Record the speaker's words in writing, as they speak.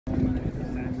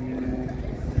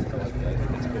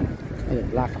The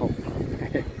Black Hawk.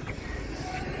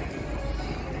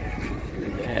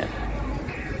 Yeah.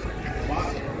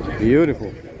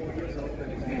 Beautiful.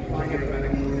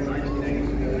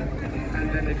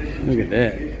 Look at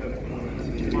that.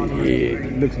 Yeah,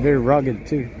 it looks very rugged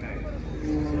too.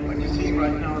 What you see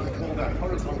right now is called a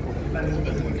horizontal fence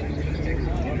business.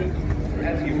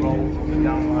 As you roll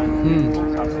down line.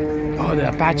 Oh, the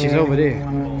Apache's over there.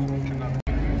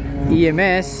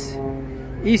 EMS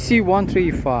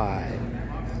EC135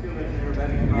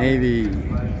 Navy.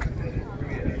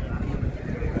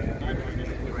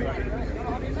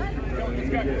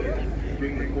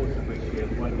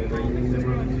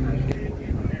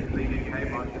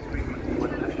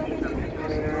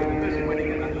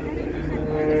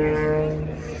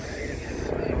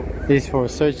 This is for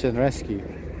search and rescue.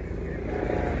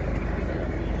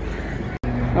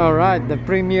 Alright, the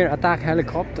premier attack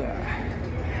helicopter.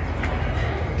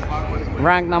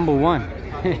 Rank number 1.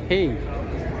 Hey,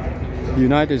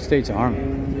 United States Army.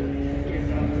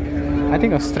 I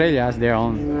think Australia has their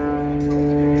own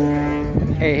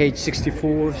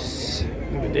AH-64s.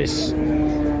 Look at this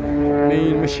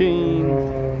main machine.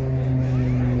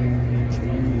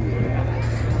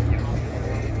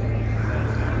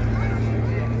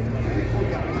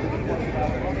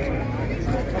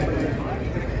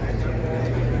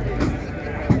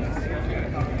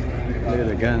 Look at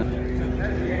the gun.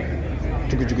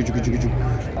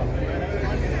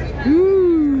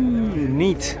 Ooh,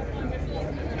 neat.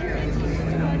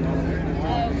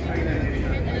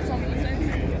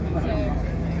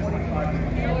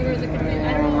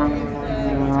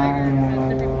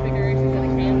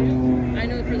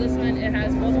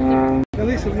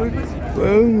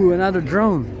 Whoa, another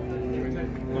drone.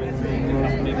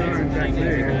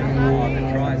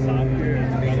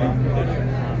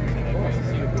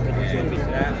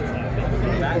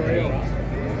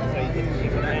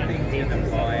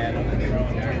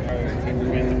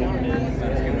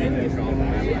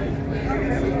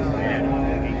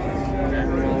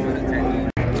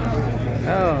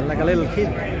 Oh, like a little kid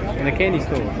in a candy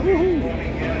store.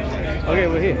 Okay,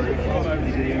 we're here.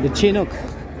 The Chinook.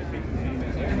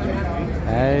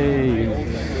 Hey.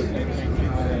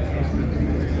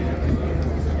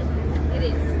 It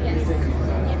is, yes.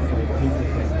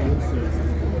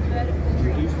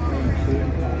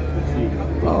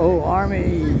 Oh, Army.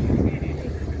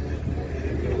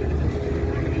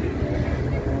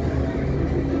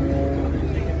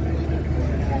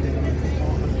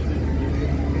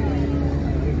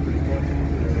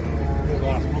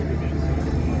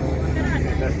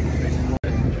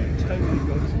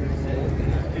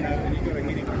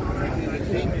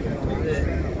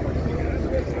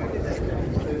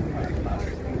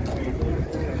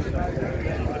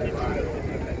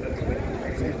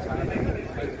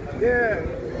 Yeah,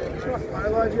 sure. I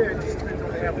like it. It just depends on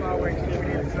how far away we need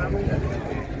to travel.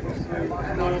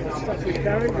 The stuff we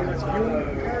carry, and it's fuel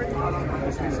we carry.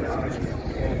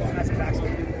 That's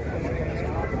backstory.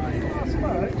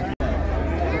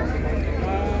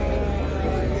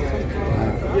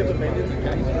 You ever been in the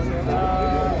case?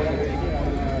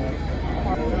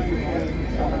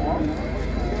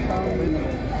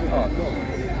 Oh, cool.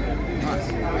 Nice.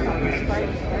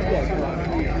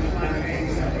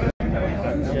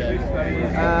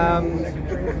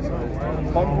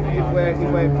 If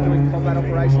we're doing combat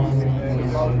operations,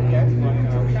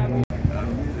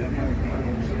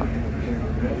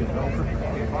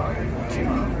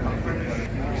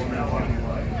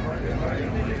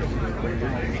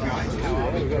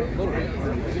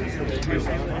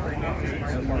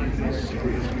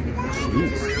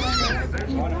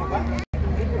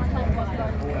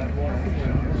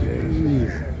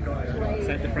 So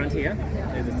at the front here,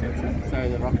 there's a sensor. So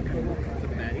the rocket can look for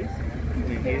the baddies. And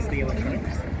then here's the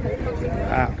electronics.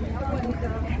 Wow.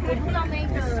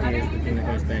 Here's the thing that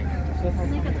goes bang.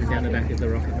 And down the back is the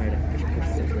rocket motor, which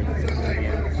pushes it through.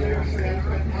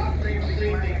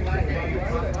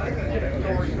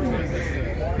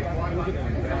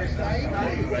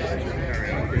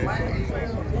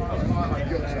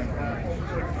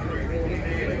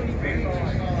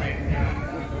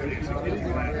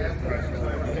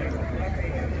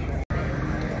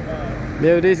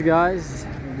 There it is, guys.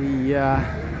 The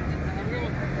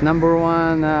number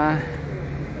 1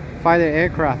 fighter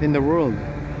aircraft in the world.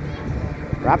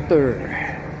 Raptor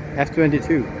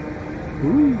F-22.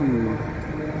 Ooh.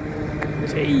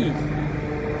 Gee.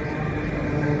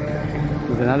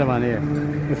 There's another one here.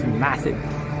 It's massive.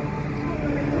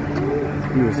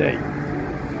 USA.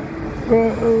 Whoa.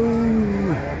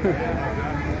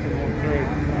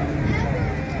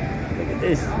 Look at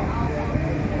this.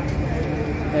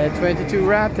 22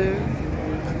 Raptor.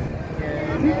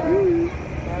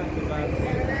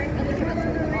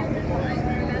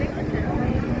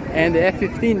 And the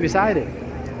F-15 beside it.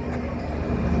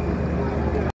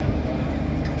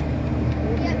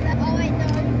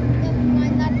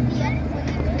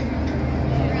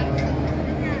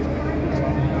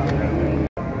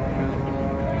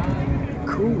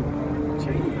 Cool.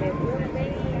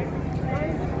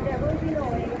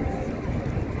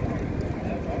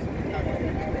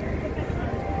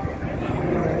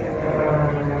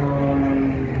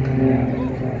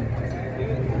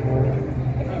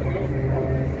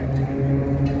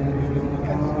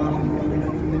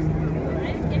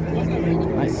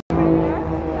 Nice.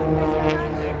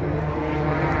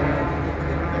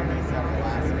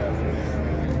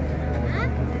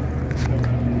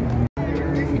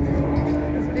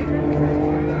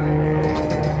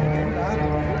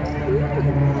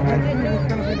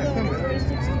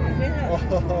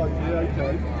 Oh, yeah,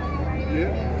 okay.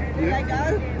 Yeah.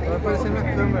 Parece una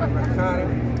cámara, una cara.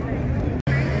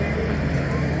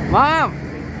 Mom!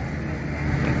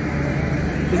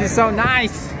 This is so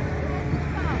nice!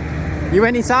 You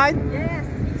went inside? Yes,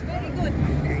 it's very good.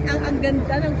 Ang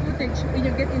ganda ng footage when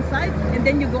you get inside and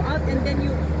then you go out and then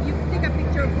you take a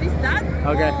picture of this, that.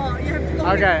 Okay. Oh, you have to go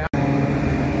Okay.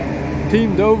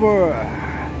 Team Dover,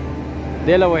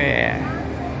 Delaware.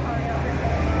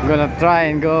 I'm gonna try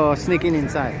and go sneaking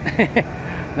inside.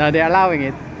 Now they're allowing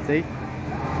it. See?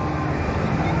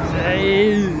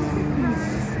 Jeez.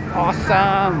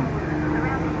 Awesome.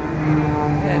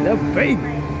 And the big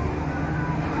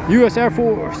US Air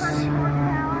Force.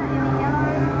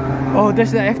 Oh,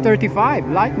 there's the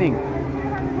F-35 Lightning.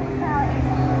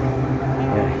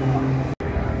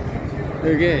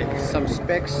 Okay, some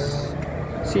specs.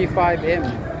 C5M.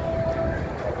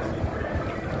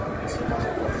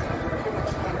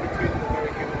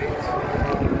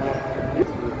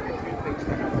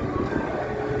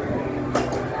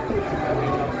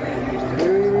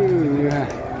 Ooh, yeah.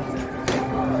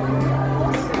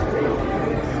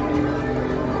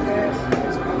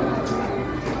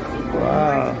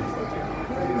 Wow.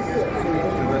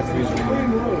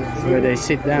 Where they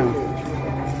sit down.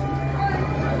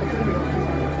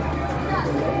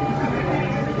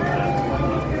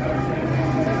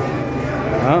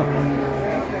 Oh,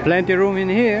 plenty room in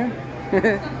here.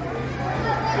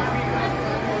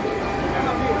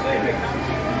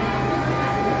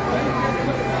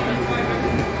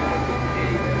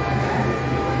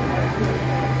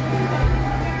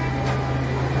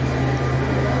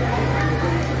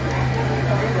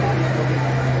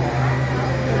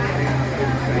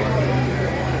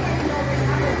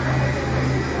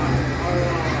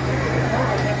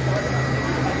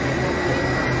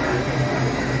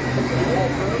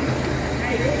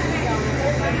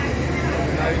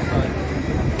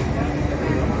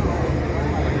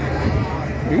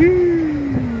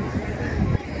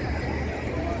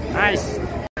 Nice.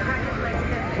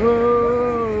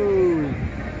 Whoa!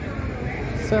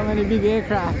 So many big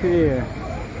aircraft here.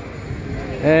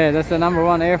 Yeah, that's the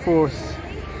 #1 Air Force.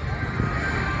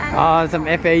 Oh, some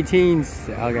F-18s.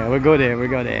 Okay, we'll go there. We'll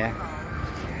go there.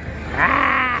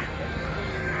 Ah!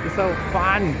 It's so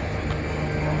fun.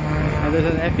 And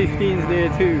there's an F-15s there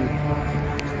too.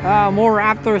 Ah, more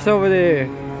Raptors over there.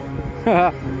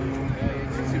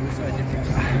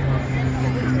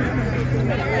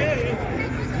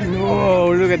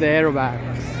 Whoa, look at the aerobats.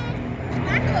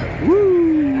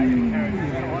 Woo!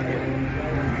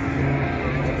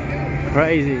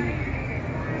 Crazy.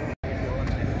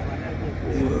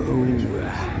 Whoa.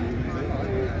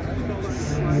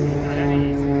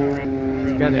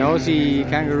 Got the Aussie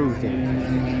kangaroo thing.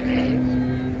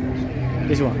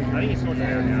 This one. I think he's sorted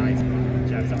out now. He's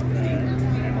jabs up the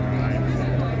MRI.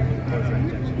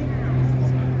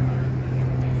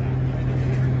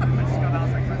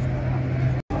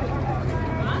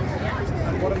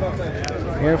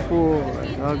 Air Force.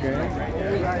 Okay.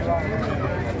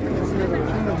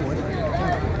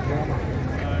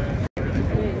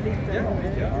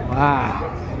 Wow.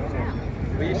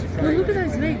 Well, look at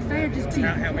those legs. They are just big.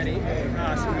 How many?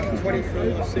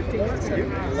 24, 50,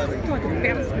 11. It's like a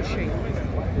bounce machine.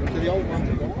 So the old ones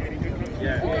are gone?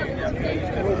 Yeah.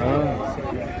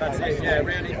 That's it, yeah,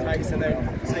 round intakes and then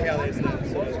see how there's the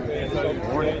sort of it's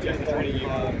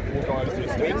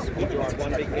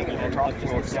one big thing and then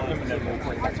just slide and then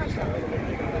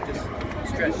just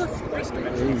stretch the rest of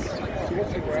it.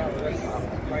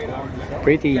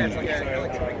 Pretty. Yeah, it's like an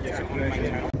electronic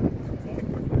supervision.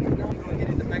 Get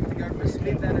in the back to go for a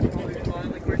spin, that is probably my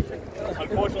only question.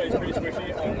 Unfortunately, it's pretty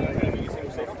squishy.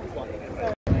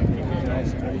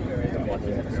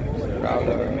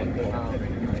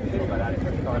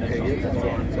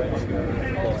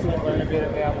 learn a bit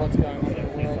about what's going on in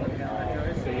the world.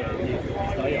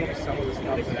 So yeah, some of the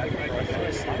stuff that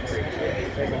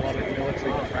there's a lot of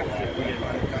military practice,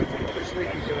 especially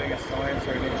if you're doing a science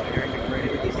or an engineering degree.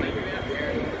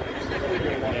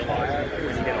 A lot higher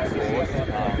when you get on board.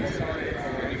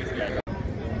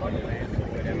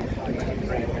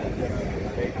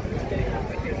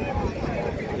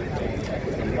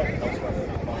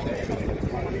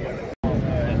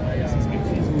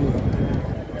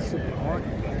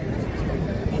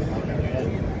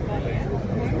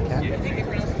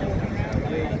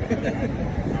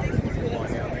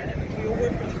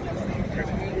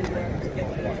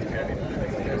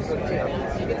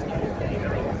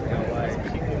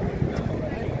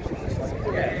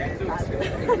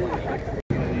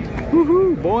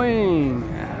 Woohoo! Boing!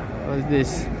 What's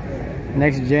this?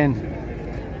 Next gen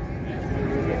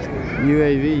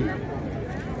UAV.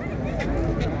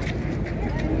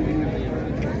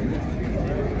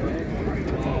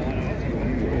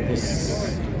 This.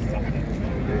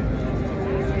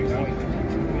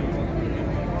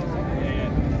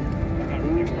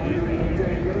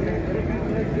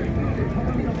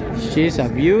 She's a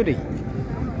beauty.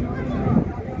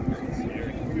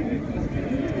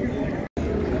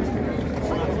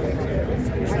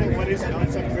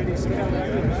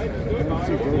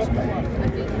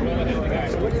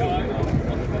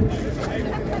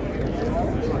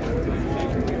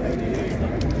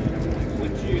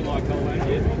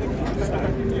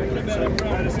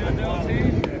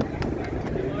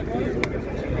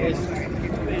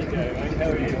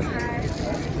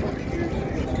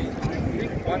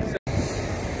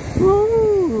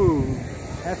 Woo!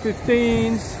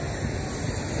 F-15s,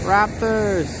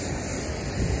 Raptors.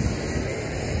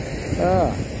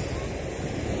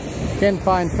 Can't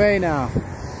find Faye now.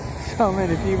 So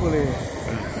many people here.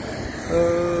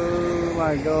 Oh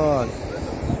my god.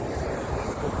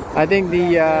 I think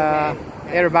the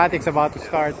aerobatics about to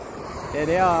start. There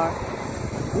they are.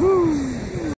 Woo!